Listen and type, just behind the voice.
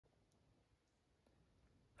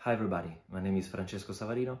Hi everybody, my name is Francesco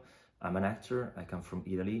Savarino. I'm an actor, I come from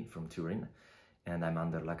Italy, from Turin, and I'm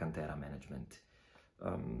under La Cantera management.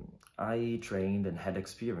 I trained and had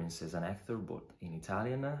experience as an actor both in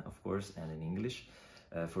Italian, of course, and in English.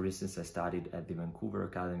 For instance, I studied at the Vancouver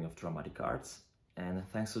Academy of Dramatic Arts, and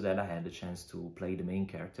thanks to that I had the chance to play the main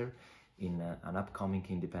character in an upcoming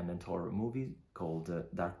independent horror movie called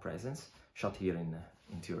Dark Presence, shot here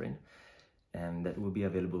in Turin, and that will be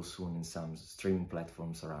available soon in some streaming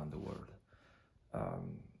platforms around the world.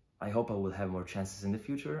 I hope I will have more chances in the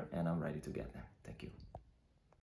future, and I'm ready to get them. Thank you.